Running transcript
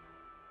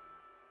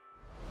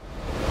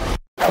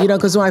You know,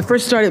 because when I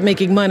first started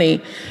making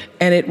money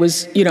and it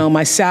was, you know,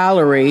 my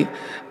salary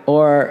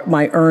or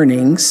my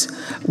earnings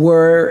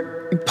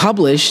were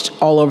published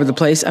all over the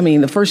place. I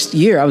mean, the first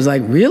year I was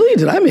like, really?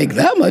 Did I make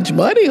that much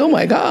money? Oh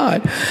my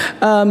God.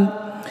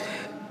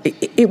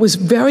 It was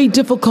very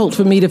difficult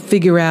for me to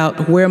figure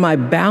out where my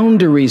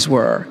boundaries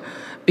were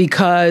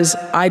because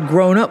I'd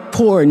grown up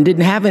poor and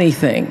didn't have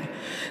anything.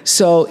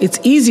 So it's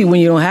easy when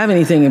you don't have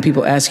anything and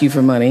people ask you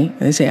for money. And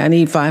they say, I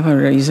need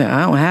 $500. You say,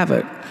 I don't have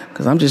it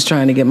because I'm just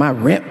trying to get my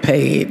rent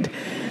paid.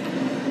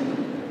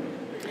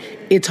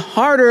 It's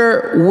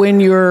harder when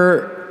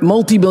your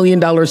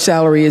multi-million-dollar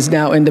salary is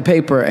now in the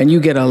paper and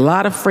you get a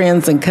lot of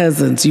friends and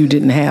cousins you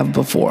didn't have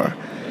before.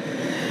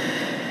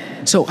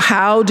 So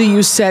how do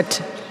you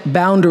set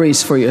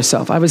boundaries for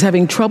yourself? I was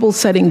having trouble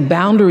setting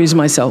boundaries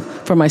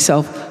for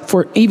myself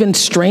for even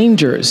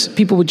strangers.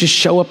 People would just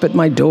show up at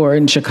my door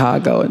in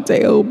Chicago and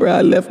say, Oprah,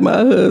 I left my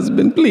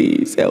husband,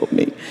 please help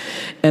me.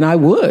 And I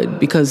would,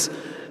 because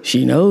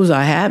she knows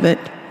I have it.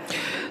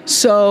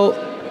 So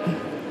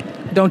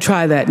don't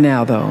try that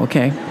now though,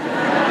 okay?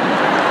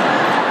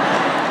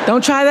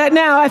 Don't try that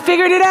now, I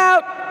figured it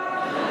out.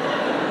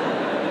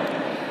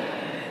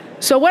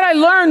 So what I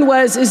learned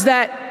is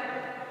that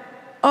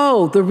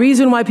the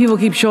reason why people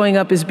keep showing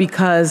up is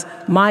because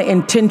my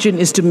intention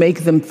is to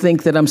make them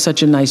think that I'm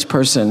such a nice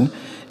person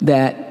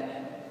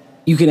that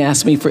you can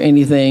ask me for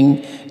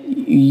anything,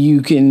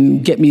 you can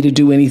get me to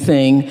do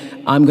anything,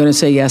 I'm gonna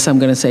say yes, I'm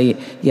gonna say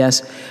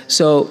yes.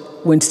 So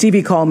when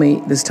Stevie called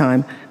me this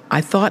time,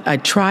 I thought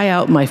I'd try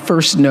out my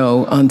first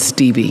no on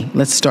Stevie.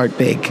 Let's start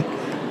big.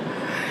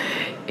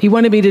 He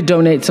wanted me to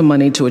donate some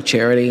money to a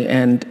charity,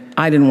 and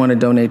I didn't want to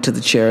donate to the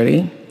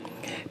charity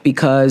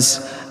because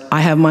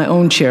I have my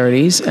own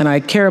charities, and I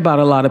care about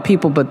a lot of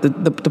people, but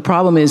the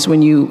problem is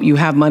when you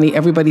have money,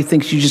 everybody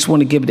thinks you just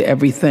want to give to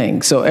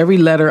everything. So every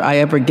letter I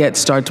ever get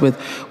starts with,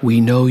 we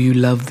know you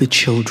love the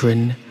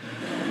children.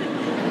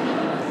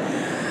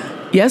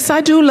 Yes,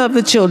 I do love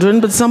the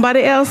children, but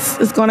somebody else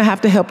is going to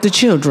have to help the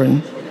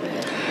children.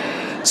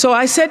 So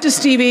I said to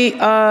Stevie,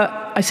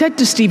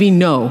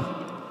 no.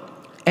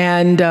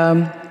 And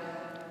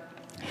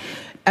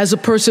as a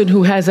person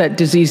who has that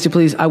disease to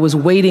please, I was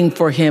waiting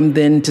for him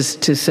then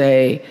to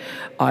say,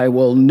 I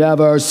will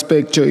never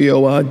speak to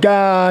you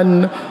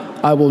again.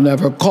 I will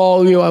never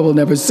call you. I will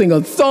never sing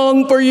a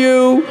song for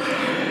you.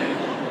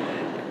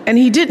 And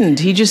he didn't.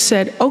 He just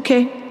said,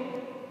 okay.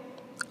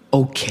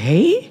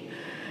 Okay?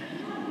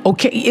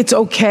 Okay, it's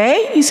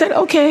okay? He said,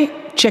 okay,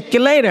 check you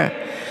later.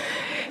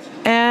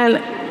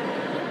 And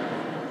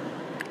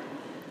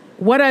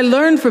what I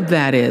learned from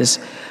that is,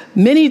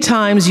 many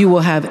times you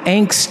will have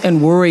angst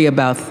and worry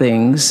about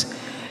things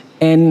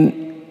and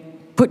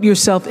put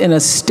yourself in a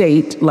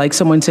state, like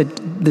someone said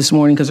this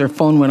morning because their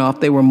phone went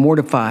off, they were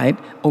mortified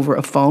over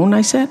a phone,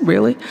 I said,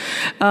 really?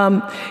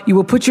 You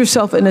will put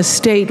yourself in a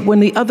state when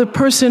the other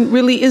person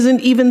really isn't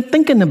even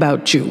thinking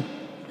about you.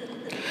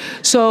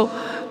 So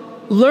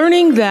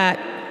learning that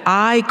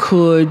I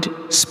could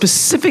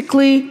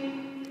specifically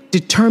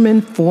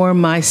determine for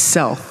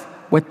myself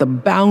what the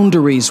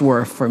boundaries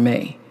were for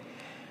me,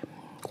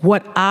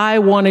 what I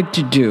wanted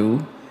to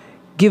do,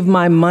 give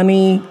my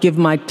money, give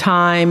my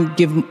time,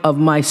 give of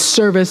my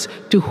service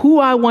to who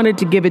I wanted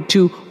to give it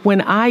to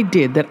when I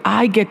did, that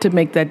I get to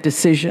make that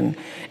decision.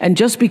 And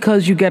just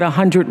because you get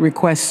 100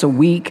 requests a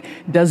week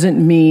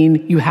doesn't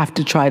mean you have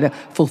to try to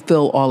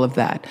fulfill all of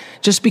that.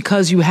 Just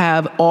because you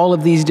have all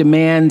of these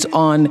demands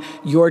on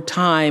your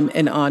time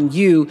and on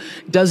you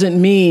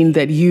doesn't mean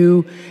that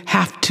you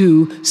have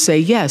to say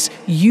yes.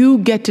 You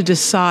get to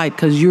decide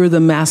because you're the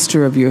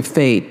master of your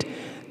fate.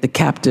 The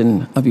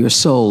captain of your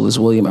soul, as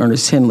William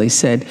Ernest Henley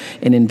said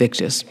in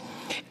Invictus.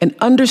 And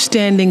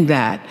understanding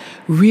that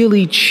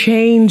really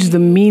changed the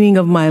meaning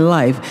of my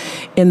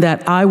life in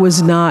that I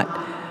was no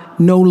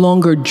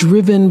longer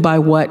driven by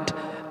what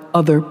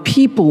other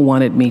people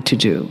wanted me to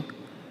do,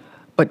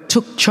 but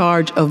took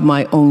charge of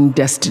my own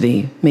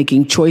destiny,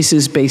 making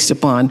choices based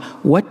upon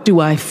what do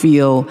I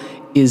feel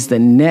is the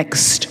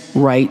next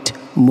right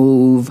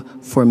move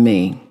for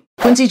me.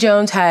 Quincy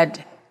Jones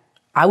had,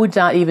 I would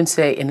not even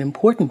say an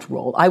important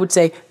role. I would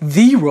say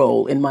the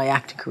role in my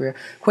acting career.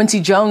 Quincy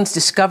Jones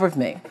discovered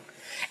me.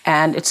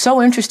 And it's so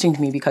interesting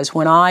to me because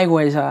when I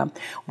was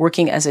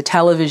working as a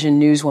television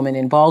newswoman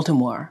in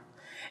Baltimore,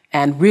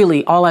 and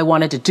really all I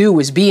wanted to do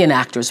was be an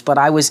actress, but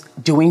I was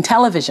doing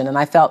television. And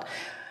I felt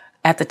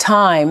at the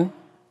time,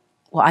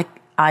 well,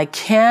 I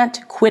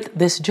can't quit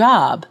this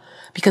job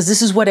because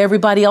this is what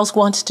everybody else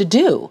wants to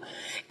do.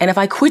 And if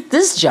I quit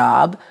this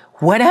job,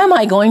 what am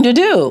I going to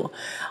do?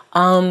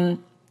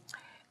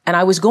 And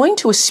I was going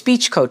to a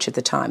speech coach at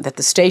the time that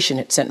the station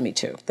had sent me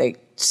to.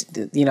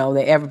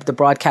 The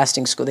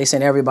broadcasting school, they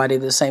sent everybody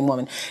to the same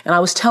woman. And I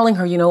was telling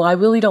her, I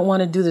really don't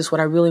want to do this. What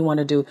I really want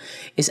to do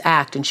is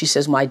act. And she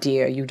says, my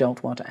dear, you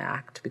don't want to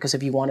act. Because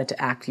if you wanted to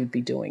act, you'd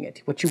be doing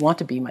it. What you want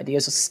to be, my dear,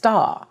 is a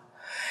star.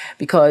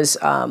 Because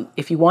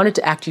if you wanted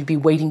to act, you'd be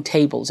waiting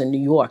tables in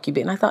New York.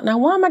 And I thought, now,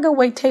 why am I going to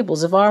wait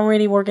tables if I'm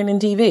already working in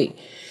TV?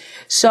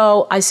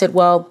 So I said,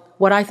 well,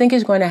 what I think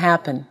is going to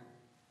happen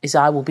is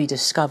I will be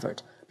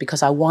discovered.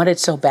 because I want it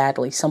so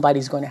badly.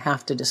 Somebody's going to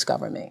have to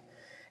discover me.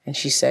 And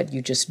she said,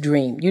 you just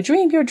dream. You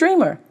dream, you're a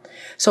dreamer.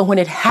 So when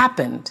it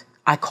happened,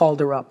 I called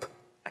her up.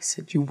 I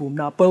said, you will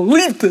not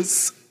believe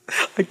this.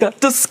 I got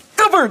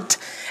discovered.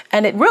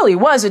 And it really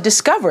was a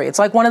discovery. It's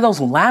like one of those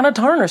Lana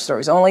Turner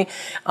stories, only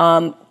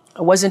it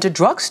wasn't a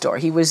drugstore.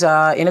 He was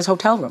in his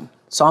hotel room,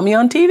 saw me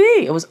on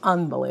TV. It was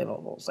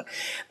unbelievable. So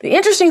the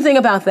interesting thing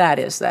about that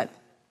is that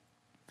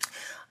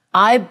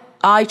I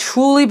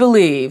truly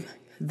believe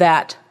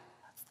that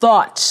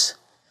thoughts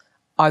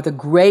are the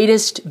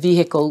greatest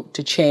vehicle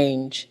to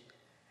change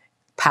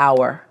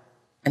power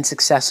and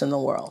success in the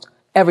world.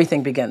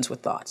 Everything begins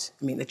with thoughts.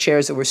 I mean, the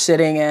chairs that we're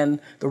sitting in,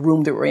 the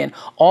room that we're in,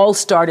 all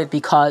started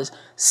because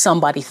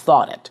somebody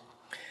thought it.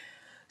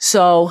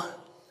 So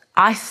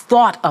I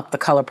thought up The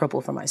Color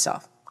Purple for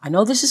myself. I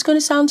know this is going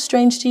to sound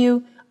strange to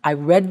you. I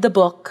read the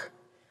book.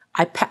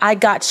 I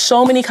got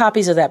so many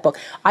copies of that book.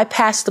 I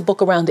passed the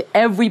book around to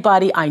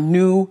everybody I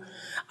knew.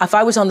 If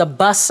I was on the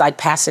bus, I'd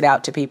pass it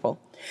out to people.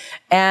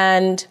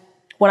 And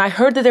when I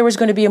heard that there was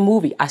going to be a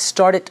movie, I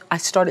started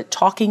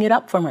talking it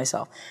up for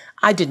myself.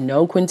 I didn't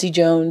know Quincy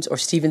Jones or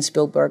Steven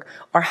Spielberg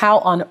or how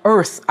on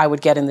earth I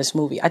would get in this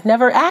movie. I'd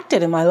never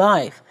acted in my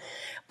life,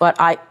 but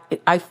I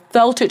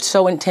felt it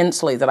so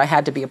intensely that I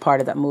had to be a part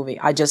of that movie.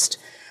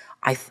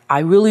 I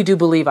really do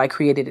believe I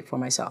created it for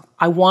myself.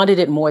 I wanted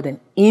it more than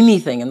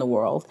anything in the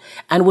world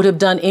and would have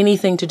done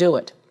anything to do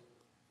it.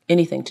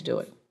 Anything to do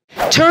it.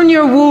 Turn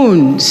your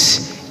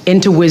wounds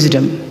into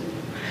wisdom.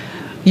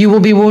 You will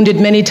be wounded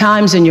many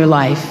times in your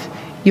life.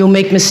 You'll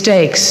make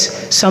mistakes.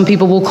 Some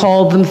people will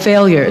call them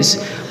failures.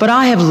 But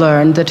I have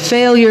learned that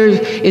failure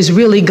is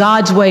really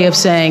God's way of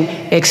saying,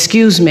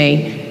 excuse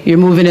me, you're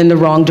moving in the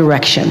wrong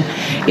direction.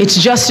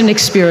 It's just an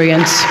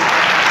experience.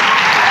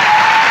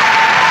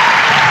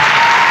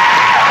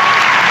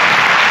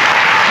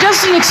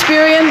 Just an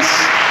experience.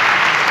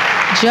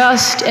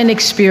 Just an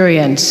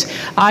experience.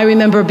 I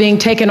remember being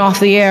taken off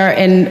the air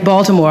in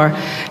Baltimore,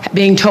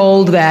 being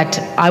told that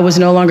I was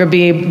no longer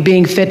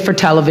being fit for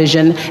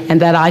television and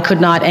that I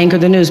could not anchor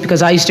the news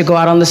because I used to go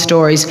out on the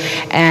stories.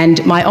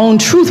 And my own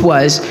truth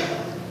was,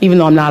 even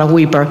though I'm not a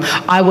weeper,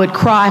 I would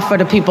cry for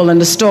the people in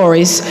the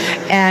stories,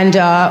 and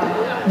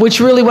which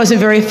really wasn't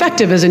very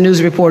effective as a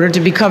news reporter, to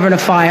be covering a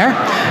fire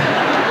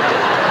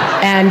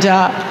and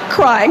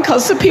crying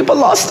because the people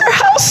lost their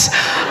house.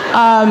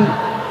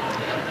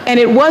 And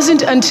it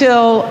wasn't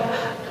until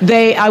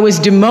I was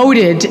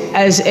demoted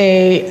as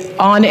a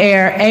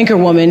on-air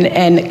anchorwoman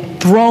and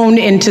thrown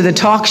into the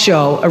talk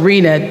show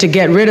arena to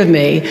get rid of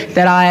me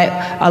that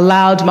I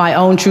allowed my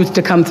own truth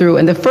to come through.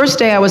 And the first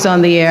day I was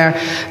on the air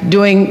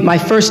doing my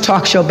first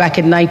talk show back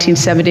in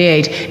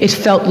 1978, it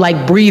felt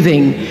like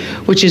breathing,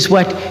 which is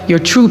what your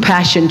true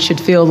passion should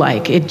feel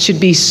like. It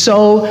should be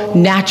so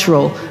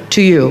natural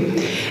to you.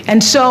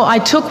 And so I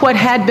took what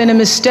had been a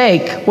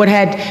mistake, what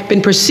had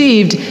been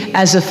perceived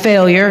as a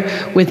failure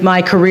with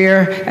my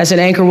career as an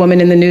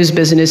anchorwoman in the news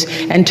business,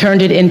 and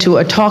turned it into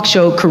a talk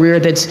show career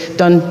that's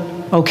done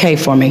okay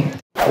for me.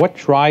 What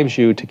drives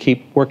you to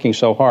keep working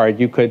so hard?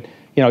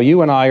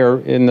 You and I are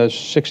in the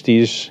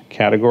 60s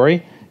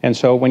category. And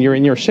so when you're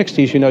in your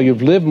 60s,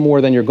 you've lived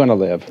more than you're going to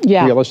live,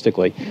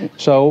 realistically.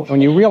 So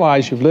when you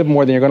realize you've lived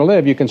more than you're going to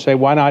live, you can say,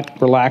 why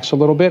not relax a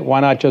little bit? Why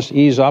not just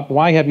ease up?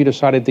 Why have you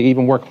decided to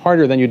even work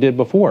harder than you did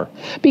before?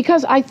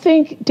 Because I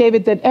think,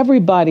 David, that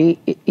everybody,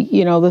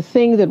 the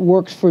thing that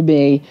works for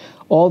me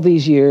all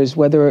these years,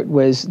 whether it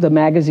was the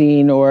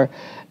magazine, or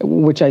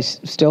which I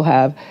still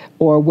have,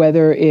 or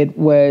whether it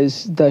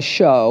was the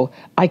show,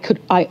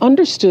 I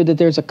understood that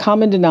there's a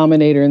common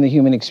denominator in the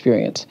human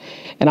experience.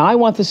 And I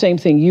want the same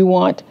thing you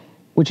want,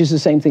 which is the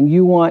same thing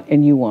you want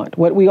and you want.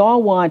 What we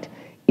all want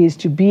is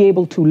to be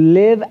able to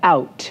live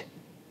out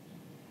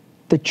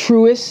the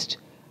truest,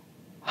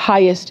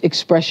 highest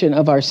expression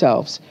of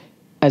ourselves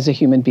as a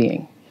human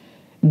being.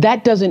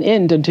 That doesn't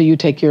end until you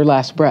take your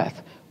last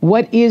breath.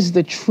 What is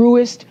the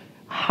truest,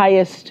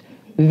 highest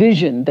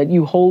vision that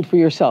you hold for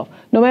yourself?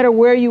 No matter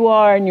where you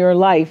are in your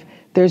life,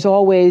 there's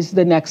always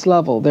the next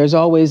level. There's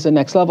always the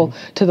next level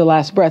to the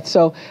last breath.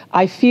 So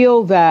I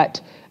feel that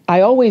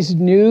I always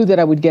knew that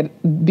I would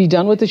be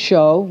done with the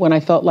show when I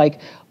felt like,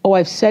 oh,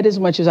 I've said as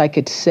much as I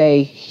could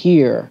say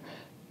here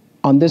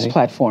on this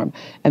platform.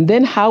 And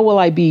then how will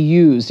I be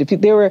used? If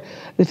there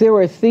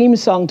were a theme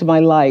song to my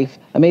life,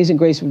 Amazing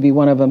Grace would be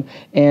one of them,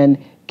 and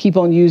Keep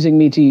on Using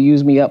Me Till You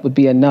Use Me Up would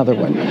be another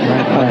one.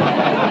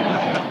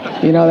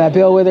 You know that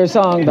Bill Withers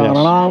song?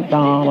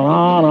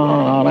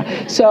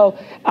 Yes. So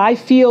I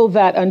feel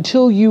that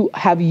until you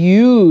have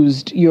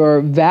used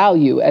your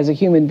value as a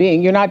human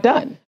being, you're not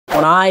done.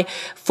 When I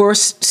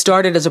first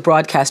started as a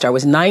broadcaster, I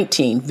was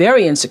 19,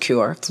 very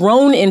insecure,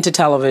 thrown into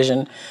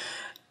television,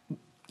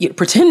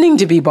 pretending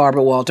to be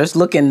Barbara Walters,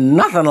 looking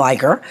nothing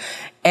like her,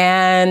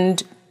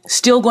 and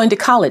still going to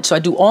college. So I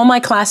do all my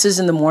classes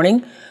in the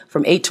morning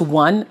from 8 to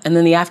 1, and then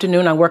in the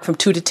afternoon I work from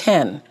 2 to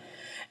 10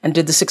 and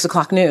did the 6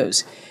 o'clock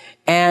news.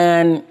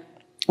 And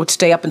would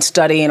stay up and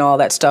study and all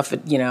that stuff,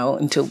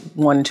 until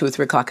 1, 2, or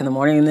 3 o'clock in the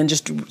morning, and then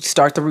just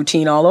start the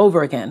routine all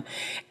over again.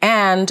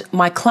 And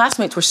my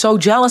classmates were so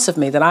jealous of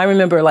me that I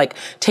remember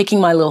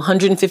taking my little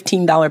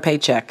 $115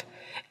 paycheck,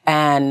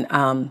 and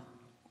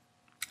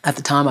at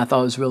the time I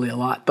thought it was really a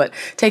lot, but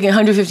taking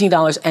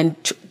 $115 and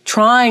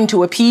trying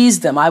to appease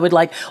them. I would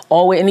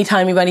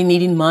anytime anybody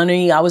needed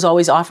money, I was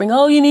always offering,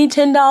 oh, you need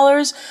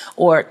 $10,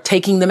 or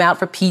taking them out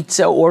for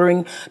pizza,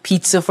 ordering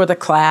pizza for the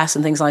class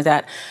and things like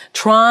that.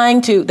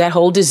 That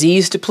whole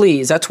disease to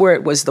please, that's where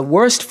it was the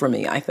worst for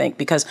me, I think,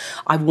 because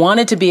I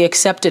wanted to be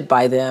accepted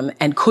by them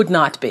and could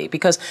not be.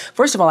 Because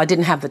first of all, I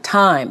didn't have the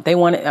time. They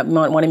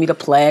wanted me to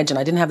pledge, and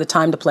I didn't have the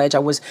time to pledge.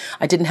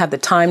 I didn't have the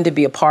time to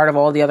be a part of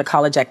all the other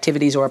college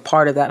activities or a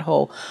part of that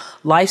whole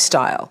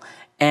lifestyle.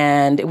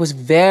 And it was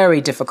very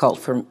difficult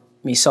for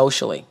me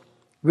socially,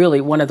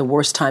 really one of the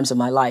worst times of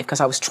my life, because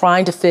I was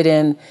trying to fit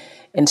in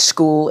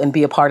school and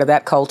be a part of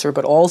that culture,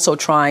 but also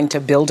trying to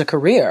build a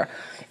career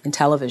in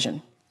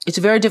television. It's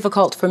very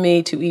difficult for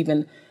me to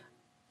even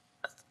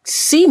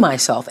see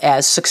myself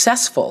as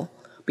successful,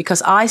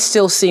 because I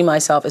still see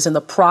myself as in the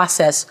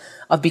process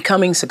of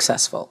becoming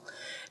successful.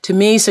 To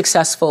me,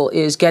 successful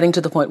is getting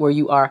to the point where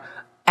you are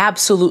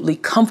absolutely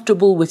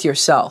comfortable with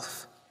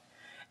yourself,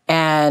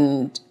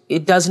 and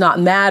it does not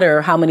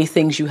matter how many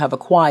things you have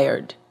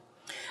acquired.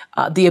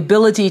 The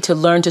ability to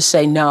learn to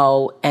say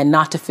no and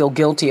not to feel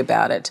guilty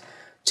about it,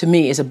 to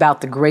me, is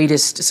about the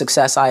greatest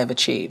success I have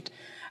achieved.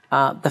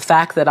 The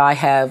fact that I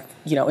have,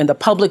 in the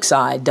public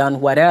side, done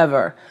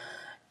whatever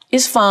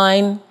is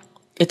fine.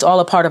 It's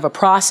all a part of a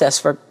process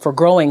for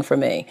growing for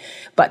me.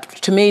 But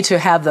to me, to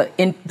have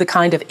the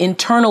kind of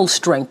internal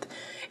strength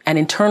and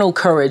internal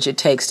courage it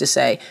takes to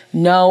say,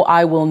 no,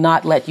 I will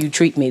not let you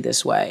treat me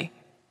this way,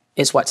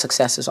 is what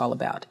success is all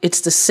about.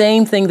 It's the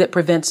same thing that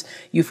prevents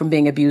you from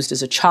being abused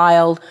as a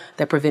child,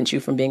 that prevents you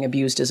from being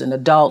abused as an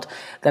adult,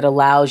 that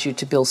allows you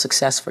to build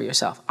success for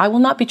yourself. I will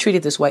not be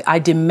treated this way. I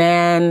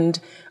demand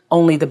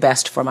only the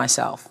best for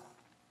myself.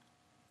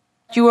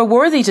 You are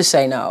worthy to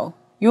say no.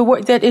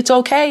 That it's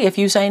okay if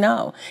you say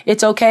no.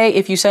 It's okay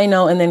if you say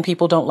no and then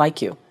people don't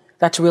like you.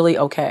 That's really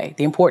okay.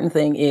 The important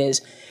thing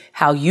is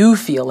how you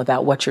feel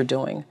about what you're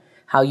doing,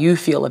 how you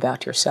feel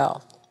about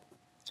yourself.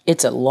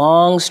 It's a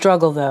long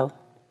struggle, though.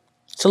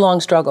 It's a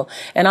long struggle.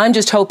 And I'm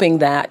just hoping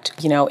that,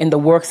 in the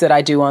work that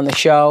I do on the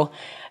show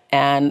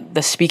and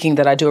the speaking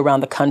that I do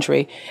around the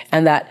country,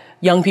 and that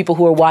young people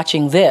who are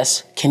watching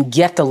this can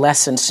get the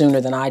lesson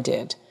sooner than I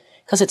did.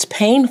 Because it's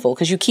painful,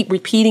 because you keep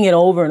repeating it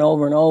over and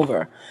over and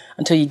over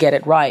until you get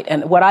it right.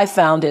 And what I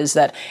found is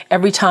that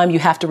every time you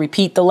have to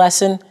repeat the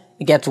lesson,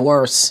 it gets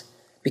worse.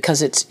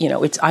 Because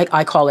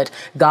I call it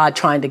God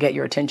trying to get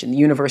your attention, the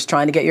universe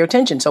trying to get your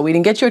attention. So we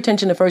didn't get your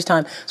attention the first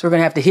time, so we're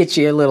going to have to hit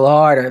you a little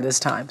harder this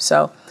time.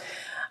 So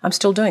I'm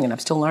still doing it. I'm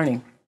still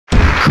learning.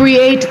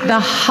 Create the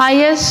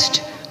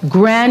highest,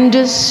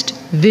 grandest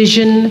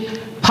vision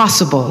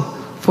possible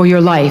for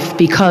your life,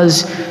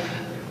 because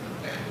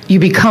you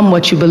become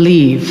what you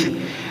believe.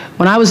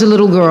 When I was a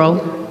little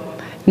girl,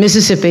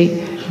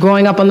 Mississippi,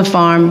 growing up on the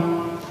farm,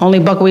 only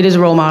buckwheat as a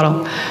role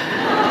model,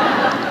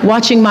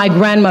 watching my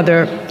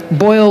grandmother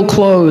boil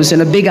clothes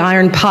in a big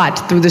iron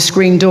pot through the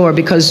screen door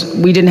because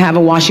we didn't have a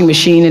washing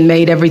machine and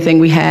made everything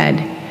we had.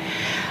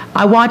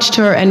 I watched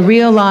her and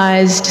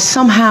realized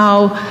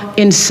somehow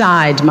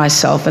inside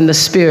myself and the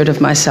spirit of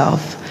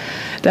myself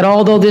that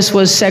although this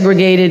was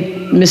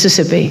segregated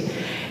Mississippi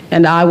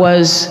and I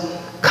was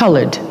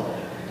colored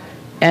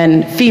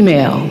and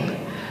female,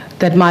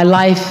 that my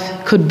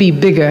life could be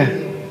bigger,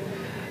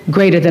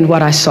 greater than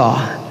what I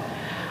saw.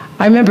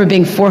 I remember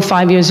being 4 or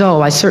 5 years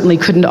old. I certainly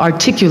couldn't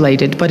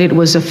articulate it, but it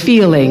was a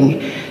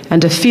feeling,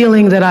 and a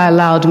feeling that I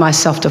allowed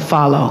myself to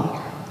follow.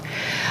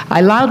 I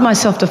allowed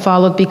myself to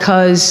follow it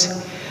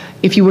because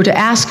if you were to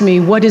ask me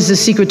what is the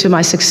secret to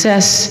my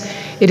success,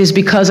 it is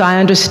because I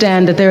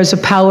understand that there is a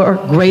power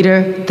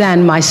greater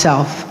than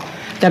myself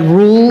that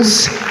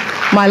rules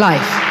my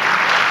life.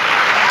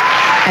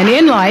 And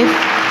in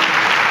life,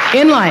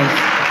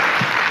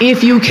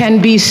 if you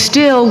can be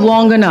still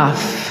long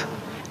enough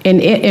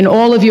in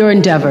all of your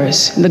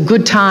endeavors, in the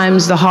good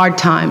times, the hard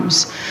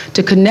times,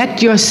 to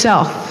connect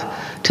yourself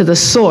to the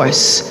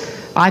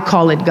source, I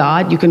call it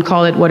God, you can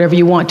call it whatever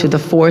you want to, the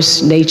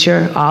force,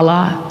 nature,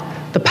 Allah,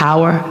 the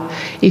power.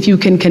 If you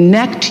can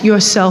connect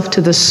yourself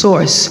to the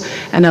source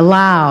and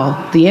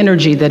allow the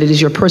energy that it is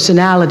your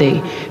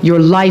personality, your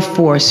life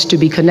force, to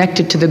be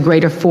connected to the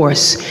greater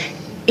force,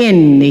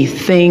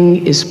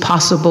 anything is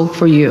possible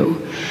for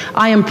you.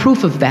 I am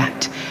proof of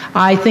that.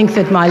 I think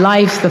that my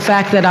life, the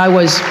fact that I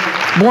was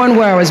born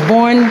where I was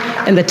born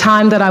and the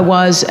time that I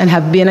was and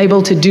have been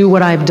able to do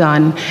what I've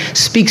done,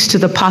 speaks to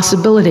the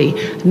possibility,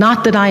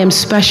 not that I am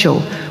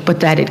special, but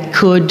that it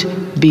could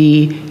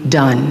be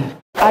done.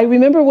 I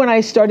remember when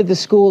I started the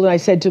school and I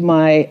said to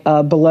my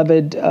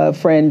beloved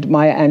friend,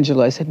 Maya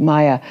Angelou, I said,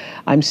 Maya,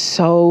 I'm just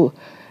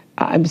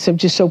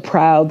so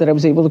proud that I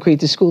was able to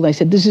create this school. And I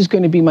said, this is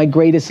going to be my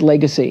greatest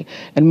legacy.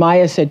 And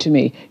Maya said to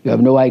me, you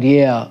have no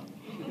idea.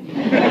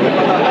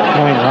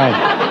 Right.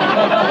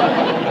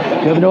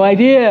 You have no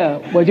idea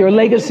what your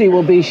legacy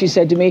will be, she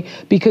said to me,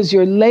 because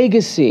your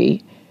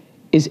legacy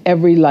is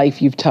every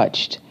life you've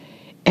touched.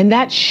 And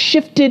that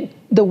shifted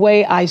the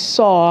way I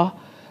saw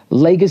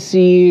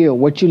legacy or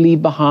what you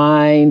leave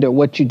behind or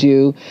what you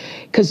do.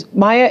 Because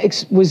Maya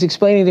was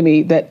explaining to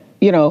me that,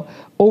 you know,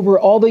 over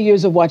all the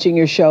years of watching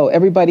your show,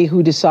 everybody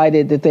who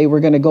decided that they were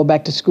going to go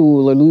back to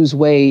school or lose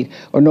weight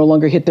or no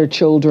longer hit their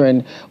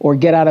children or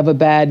get out of a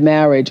bad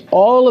marriage,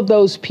 all of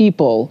those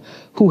people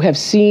who have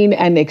seen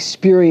and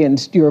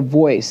experienced your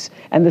voice.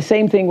 And the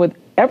same thing with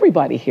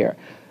everybody here.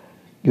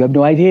 You have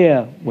no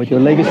idea what your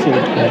legacy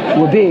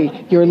will be.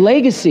 Your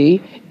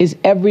legacy is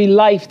every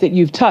life that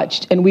you've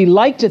touched. And we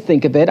like to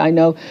think of it. I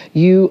know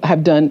you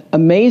have done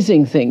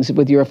amazing things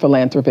with your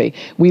philanthropy.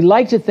 We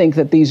like to think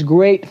that these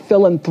great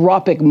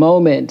philanthropic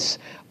moments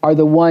are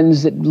the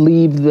ones that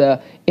leave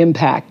the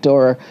impact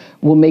or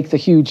will make the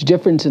huge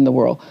difference in the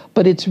world.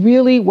 But it's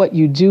really what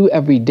you do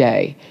every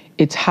day.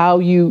 It's how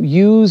you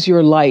use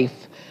your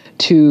life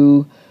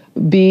to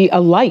be a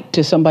light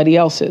to somebody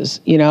else's,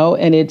 you know,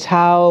 and it's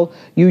how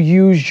you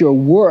use your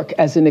work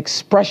as an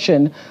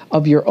expression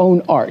of your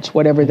own art,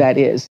 whatever that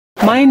is.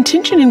 My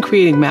intention in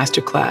creating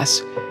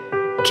Masterclass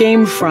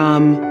came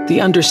from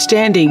the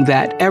understanding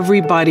that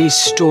everybody's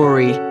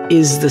story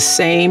is the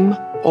same,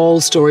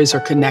 all stories are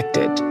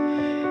connected,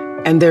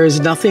 and there is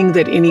nothing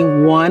that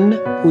anyone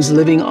who's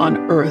living on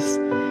earth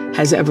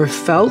has ever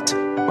felt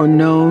or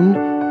known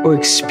or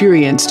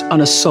experienced on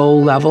a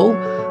soul level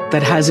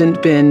that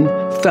hasn't been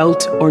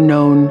felt or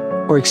known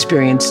or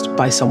experienced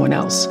by someone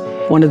else.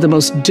 One of the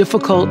most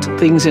difficult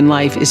things in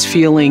life is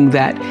feeling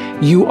that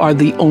you are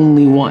the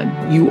only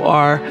one. You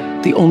are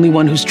the only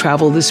one who's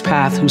traveled this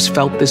path, who's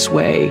felt this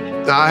way.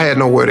 I had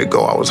nowhere to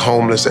go. I was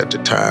homeless at the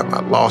time. I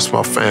lost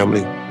my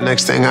family.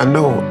 Next thing I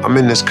know, I'm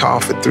in this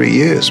car for 3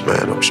 years,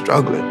 man. I'm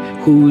struggling.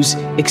 Who's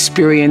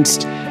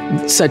experienced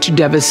such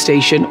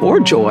devastation or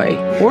joy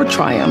or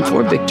triumph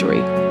or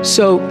victory.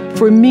 So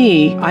for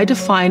me, I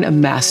define a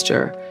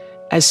master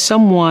as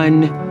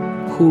someone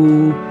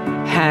who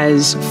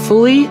has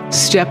fully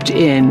stepped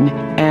in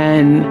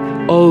and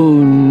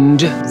owned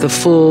the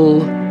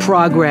full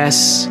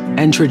progress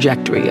and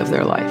trajectory of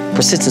their life.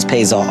 Persistence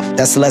pays off.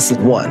 That's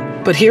lesson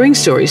one. But hearing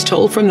stories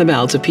told from the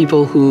mouths of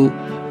people who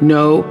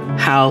know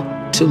how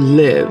to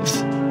live,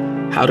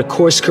 how to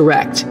course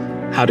correct,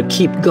 how to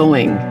keep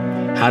going,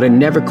 how to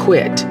never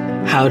quit,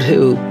 how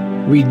to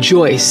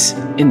rejoice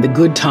in the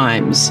good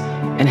times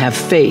and have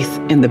faith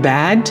in the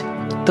bad,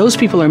 those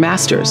people are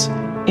masters.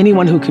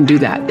 Anyone who can do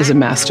that is a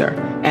master.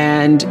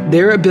 And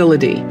their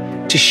ability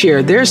to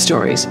share their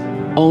stories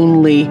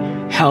only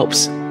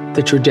helps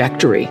the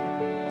trajectory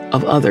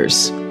of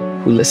others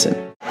who listen.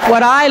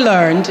 What I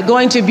learned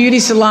going to a beauty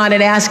salon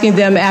and asking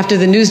them after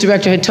the news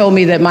director had told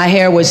me that my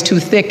hair was too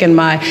thick and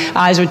my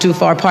eyes were too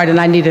far apart and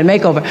I needed a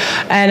makeover.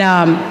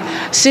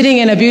 And sitting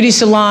in a beauty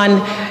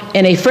salon,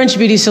 in a French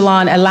beauty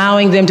salon,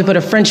 allowing them to put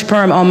a French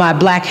perm on my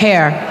black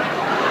hair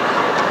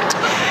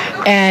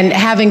and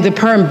having the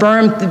perm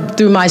burn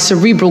through my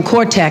cerebral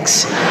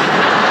cortex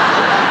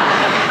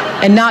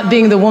and not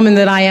being the woman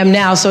that I am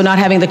now, so not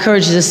having the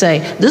courage to say,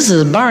 this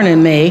is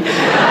burning me.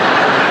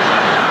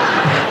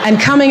 And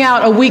coming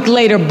out a week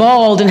later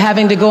bald and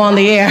having to go on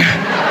the air.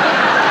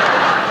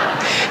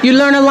 You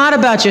learn a lot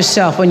about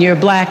yourself when you're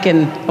black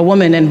and a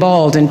woman and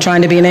bald and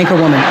trying to be an anchor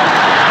woman.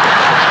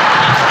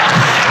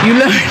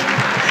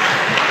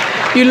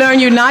 You learn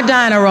you're not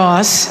Diana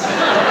Ross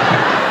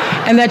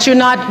and that you're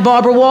not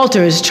Barbara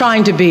Walters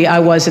trying to be. I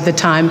was at the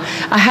time.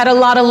 I had a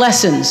lot of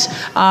lessons.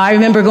 I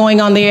remember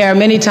going on the air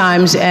many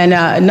times and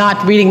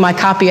not reading my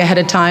copy ahead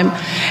of time.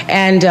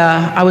 And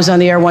I was on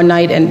the air one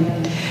night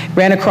and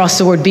ran across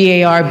the word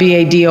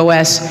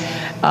B-A-R-B-A-D-O-S.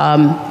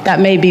 That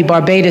may be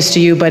Barbados to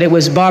you, but it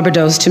was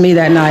Barbados to me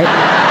that night.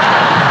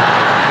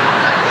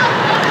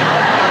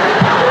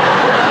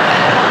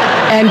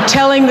 And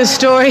telling the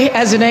story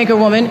as an anchor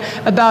woman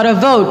about a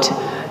vote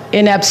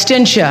in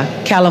Absentia,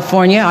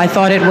 California. I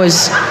thought it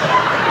was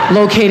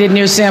located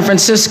near San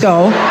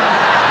Francisco.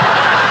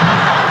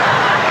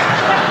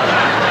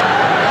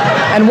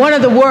 And one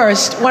of the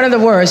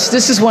worst,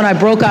 this is when I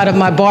broke out of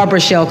my Barbara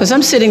shell, because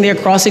I'm sitting there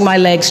crossing my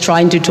legs,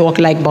 trying to talk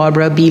like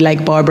Barbara, be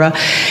like Barbara.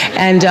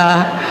 And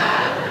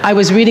I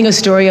was reading a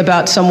story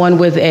about someone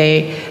with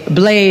a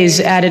blaze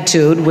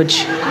attitude,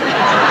 which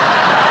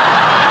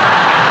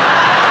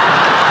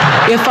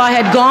if I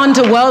had gone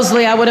to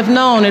Wellesley, I would have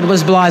known it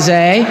was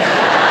blasé.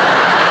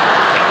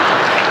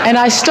 And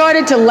I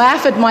started to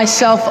laugh at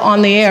myself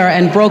on the air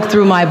and broke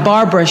through my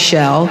Barbara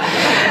shell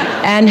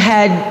and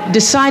had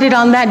decided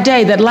on that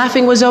day that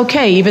laughing was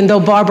okay, even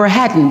though Barbara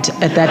hadn't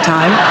at that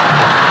time.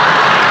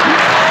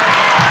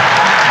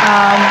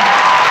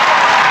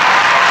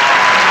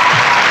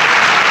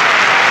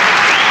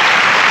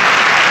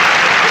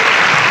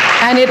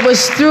 And it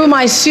was through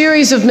my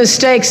series of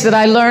mistakes that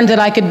I learned that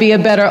I could be a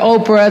better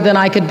Oprah than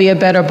I could be a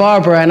better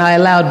Barbara. And I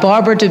allowed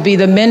Barbara to be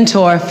the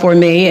mentor for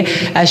me,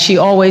 as she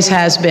always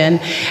has been.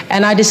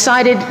 And I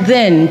decided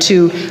then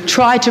to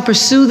try to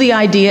pursue the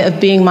idea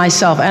of being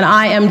myself. And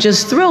I am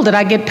just thrilled that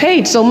I get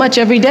paid so much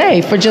every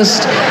day for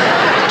just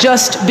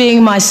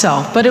being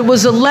myself. But it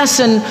was a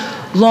lesson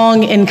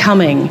long in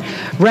coming,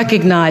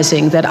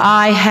 recognizing that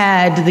I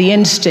had the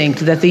instinct,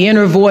 that the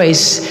inner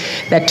voice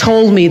that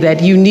told me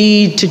that you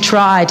need to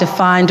try to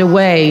find a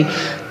way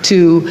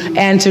to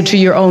answer to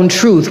your own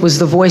truth was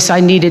the voice I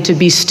needed to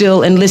be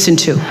still and listen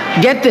to.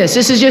 Get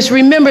this,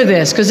 remember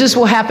this, because this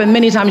will happen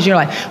many times in your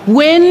life.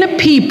 When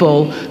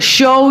people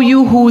show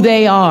you who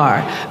they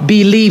are,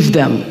 believe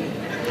them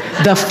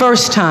the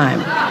first time,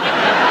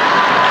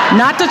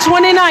 not the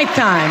 29th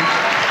time.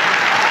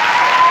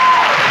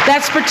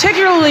 That's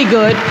particularly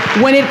good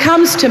when it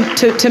comes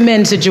to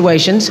men's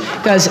situations,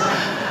 because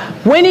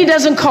when he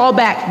doesn't call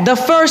back the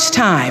first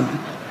time,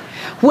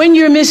 when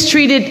you're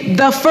mistreated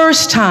the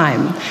first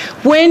time,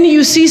 when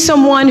you see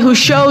someone who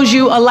shows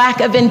you a lack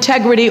of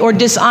integrity or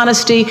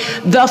dishonesty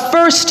the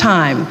first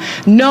time,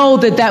 know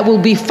that that will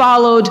be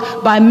followed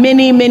by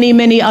many, many,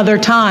 many other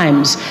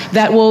times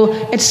that will,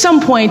 at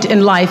some point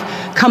in life,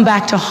 come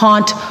back to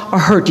haunt or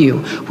hurt you.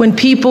 When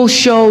people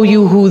show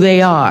you who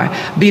they are,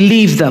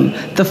 believe them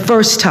the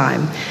first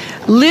time.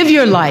 Live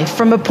your life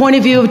from a point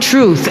of view of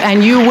truth,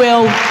 and you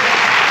will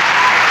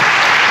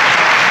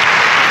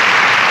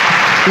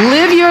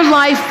live your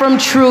life from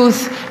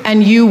truth,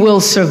 and you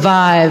will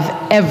survive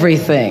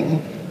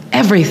everything.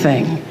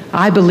 Everything.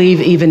 I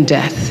believe even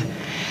death.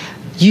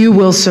 You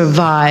will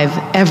survive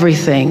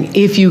everything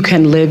if you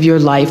can live your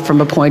life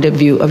from a point of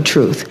view of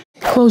truth.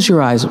 Close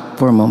your eyes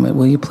for a moment,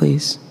 will you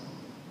please?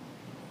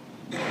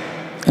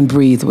 And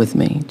breathe with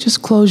me.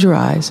 Just close your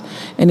eyes.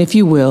 And if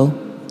you will,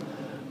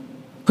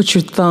 put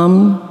your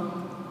thumb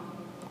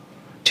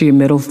to your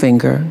middle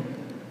finger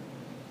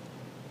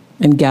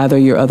and gather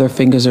your other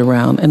fingers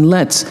around. And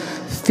let's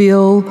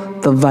feel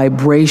the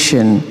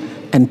vibration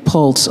and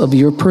pulse of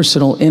your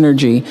personal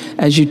energy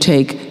as you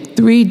take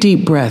 3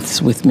 deep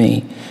breaths with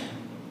me.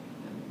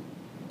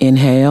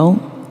 Inhale.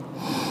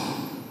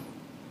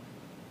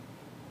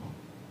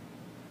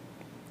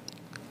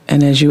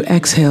 And as you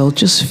exhale,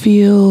 just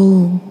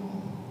feel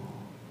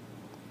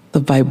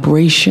the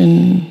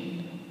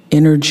vibration,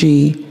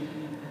 energy,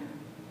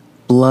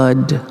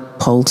 blood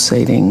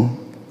pulsating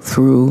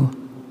through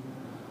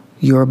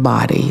your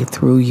body,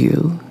 through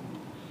you.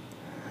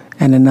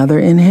 And another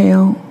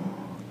inhale.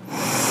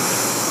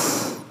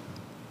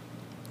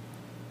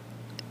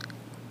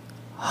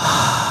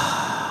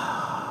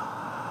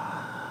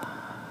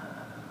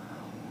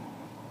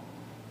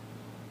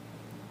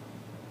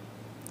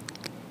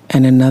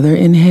 And another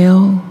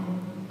inhale.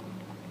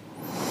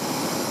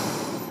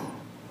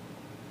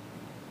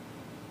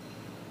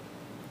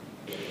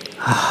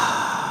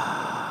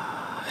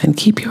 And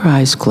keep your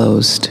eyes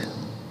closed.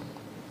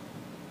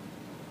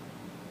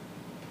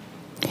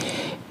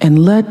 And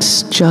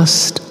let's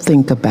just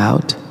think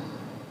about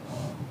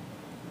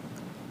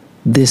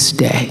this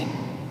day.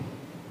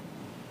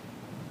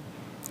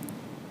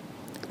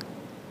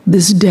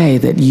 This day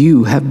that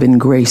you have been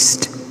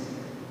graced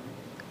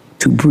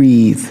to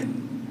breathe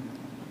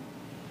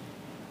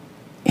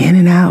in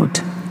and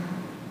out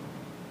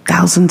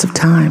thousands of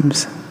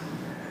times.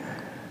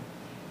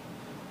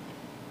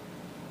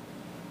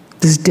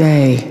 This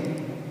day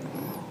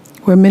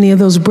where many of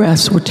those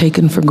breaths were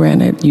taken for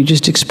granted. You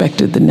just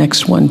expected the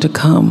next one to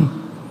come.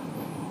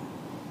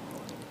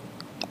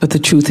 But the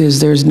truth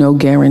is, there's no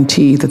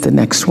guarantee that the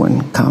next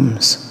one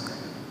comes.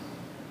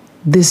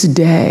 This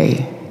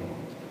day,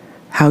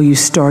 how you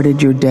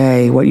started your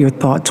day, what your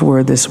thoughts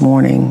were this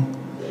morning,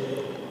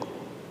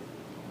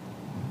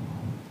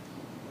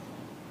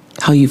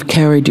 how you've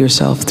carried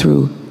yourself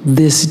through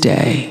this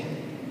day,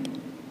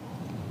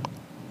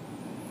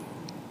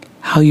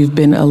 how you've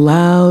been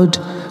allowed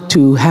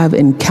to have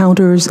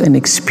encounters and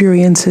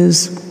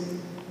experiences,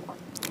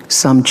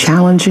 some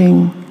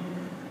challenging,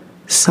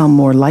 some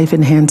more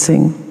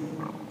life-enhancing,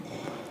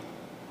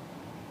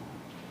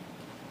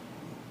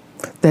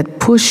 that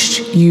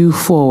pushed you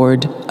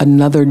forward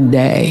another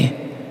day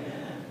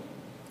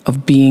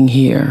of being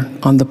here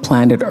on the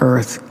planet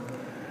Earth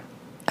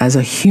as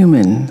a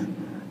human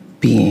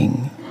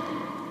being.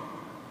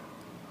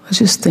 Let's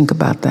just think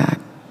about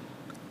that.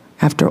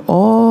 After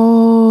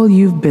all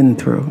you've been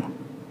through,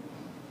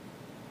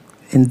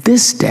 in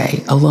this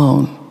day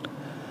alone,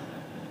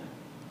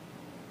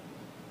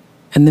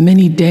 and the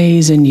many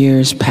days and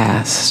years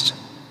past,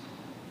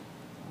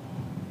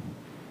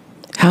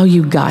 how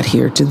you got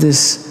here to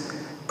this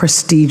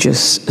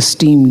prestigious,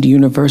 esteemed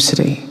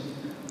university,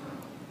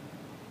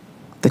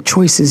 the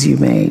choices you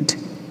made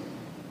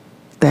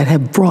that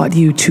have brought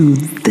you to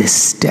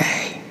this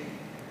day.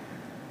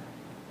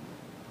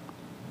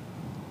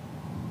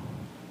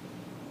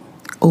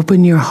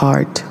 Open your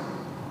heart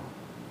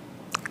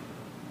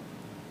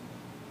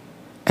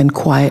and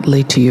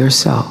quietly to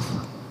yourself,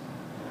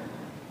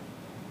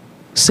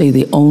 say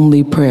the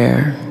only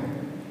prayer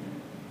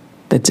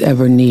that's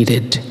ever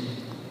needed.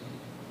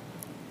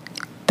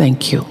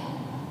 Thank you.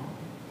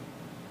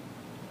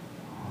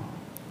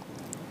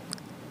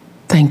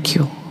 Thank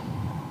you.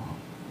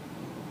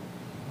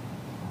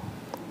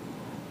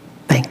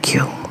 Thank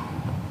you.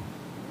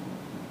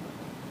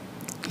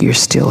 You're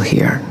still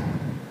here.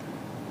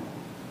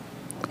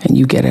 And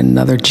you get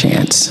another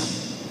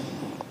chance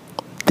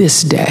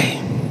this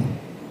day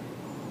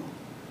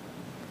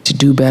to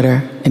do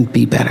better and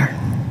be better.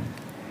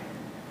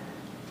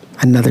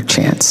 Another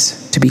chance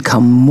to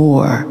become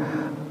more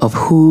of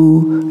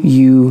who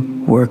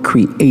you were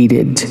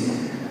created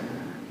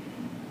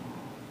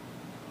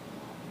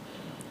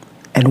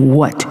and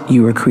what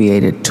you were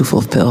created to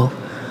fulfill.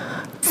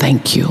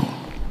 Thank you.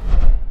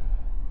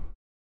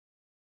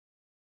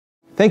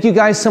 Thank you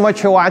guys so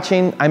much for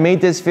watching. I made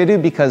this video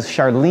because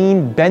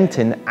Charlene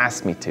Benton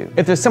asked me to.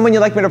 If there's someone you'd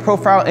like me to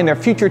profile in their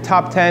future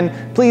top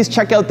 10, please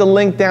check out the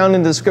link down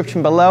in the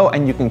description below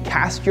and you can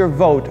cast your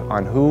vote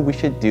on who we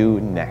should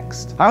do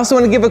next. I also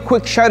want to give a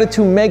quick shout out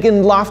to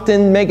Megan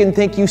Lofton. Megan,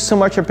 thank you so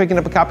much for picking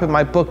up a copy of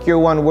my book, Your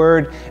One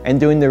Word, and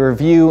doing the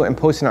review and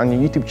posting it on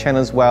your YouTube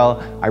channel as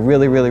well. I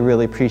really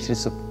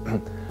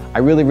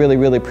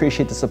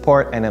appreciate the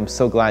support, and I'm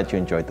so glad you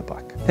enjoyed the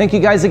book. Thank you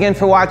guys again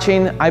for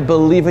watching. I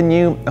believe in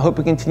you. I hope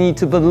you continue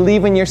to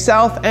believe in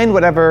yourself and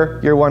whatever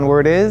your one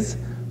word is.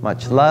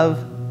 Much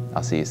love.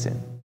 I'll see you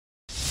soon.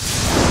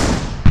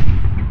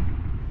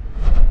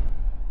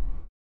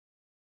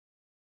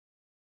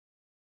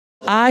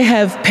 I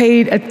have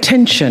paid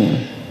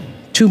attention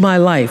to my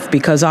life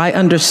because I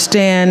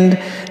understand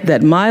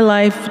that my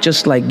life,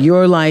 just like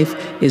your life,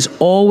 is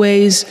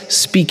always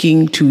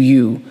speaking to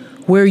you,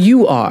 where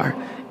you are,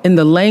 in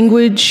the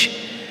language,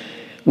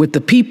 with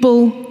the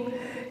people,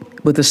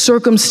 with the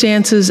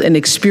circumstances and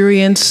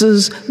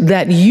experiences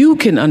that you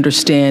can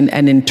understand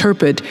and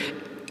interpret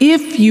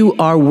if you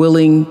are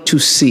willing to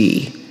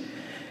see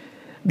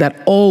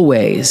that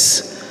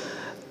always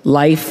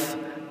life,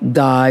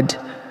 God,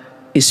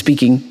 is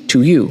speaking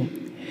to you.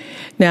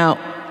 Now,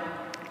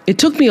 it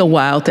took me a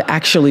while to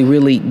actually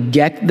really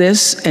get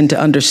this and to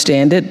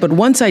understand it, but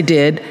once I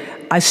did,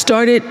 I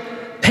started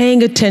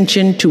paying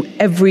attention to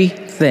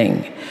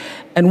everything.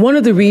 And one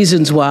of the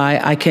reasons why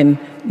I can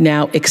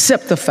now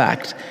accept the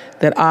fact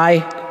that I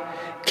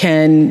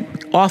can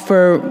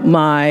offer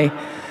my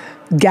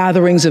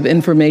gatherings of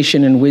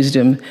information and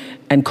wisdom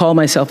and call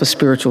myself a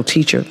spiritual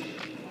teacher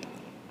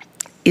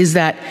is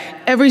that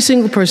every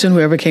single person who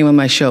ever came on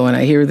my show, and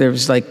I hear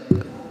there's like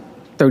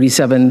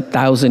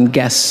 37,000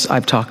 guests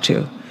I've talked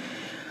to,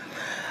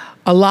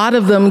 a lot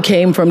of them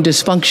came from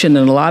dysfunction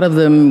and a lot of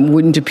them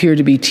wouldn't appear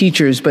to be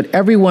teachers, but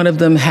every one of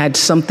them had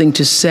something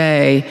to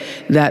say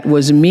that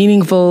was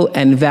meaningful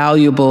and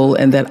valuable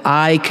and that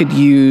I could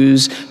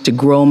use to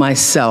grow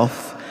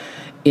myself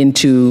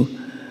into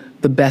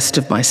the best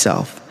of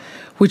myself,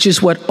 which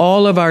is what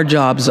all of our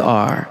jobs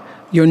are.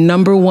 Your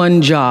number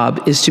one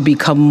job is to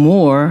become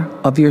more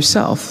of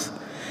yourself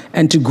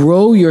and to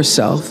grow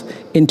yourself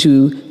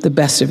into the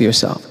best of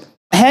yourself.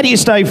 How do you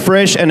stay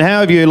fresh, and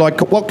how have you,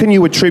 what can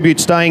you attribute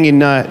staying in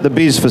the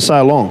biz for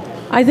so long?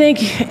 I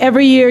think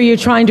every year you're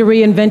trying to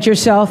reinvent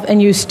yourself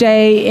and you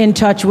stay in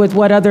touch with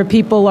what other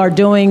people are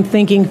doing,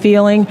 thinking,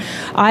 feeling.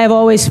 I have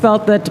always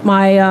felt that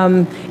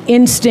my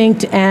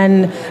instinct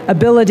and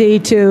ability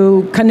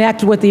to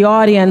connect with the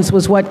audience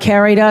was what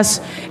carried us.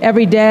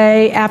 Every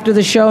day after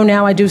the show,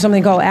 now I do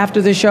something called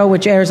After the Show,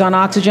 which airs on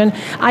Oxygen.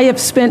 I have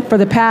spent for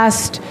the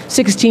past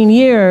 16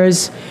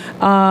 years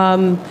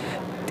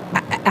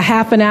a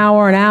half an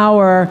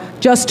hour,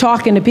 just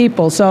talking to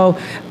people. So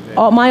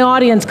my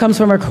audience comes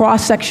from a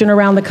cross-section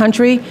around the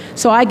country,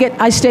 so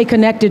I stay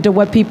connected to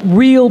what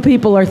real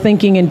people are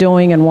thinking and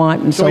doing and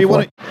want and so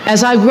forth.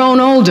 As I've grown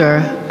older,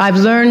 I've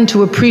learned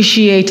to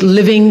appreciate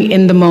living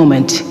in the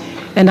moment,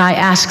 and I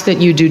ask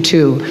that you do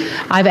too.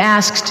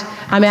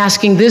 I'm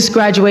asking this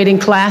graduating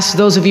class,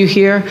 those of you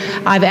here,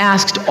 I've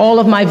asked all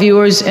of my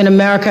viewers in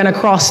America and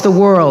across the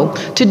world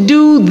to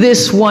do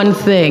this one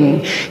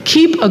thing.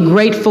 Keep a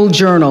grateful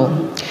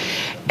journal.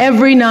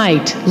 Every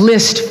night,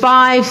 list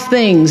 5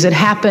 things that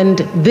happened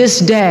this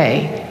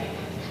day,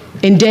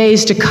 in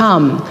days to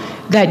come,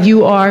 that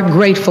you are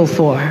grateful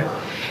for.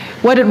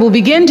 What it will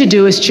begin to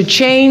do is to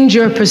change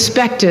your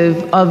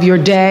perspective of your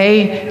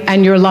day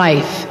and your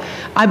life.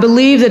 I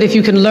believe that if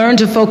you can learn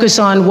to focus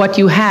on what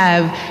you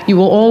have, you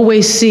will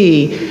always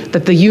see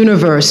that the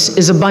universe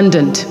is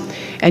abundant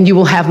and you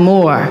will have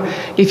more.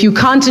 If you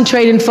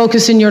concentrate and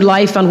focus in your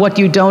life on what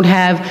you don't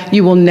have,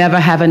 you will never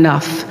have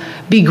enough.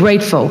 Be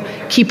grateful.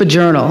 Keep a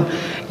journal.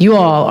 You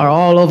all are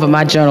all over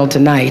my journal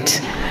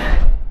tonight.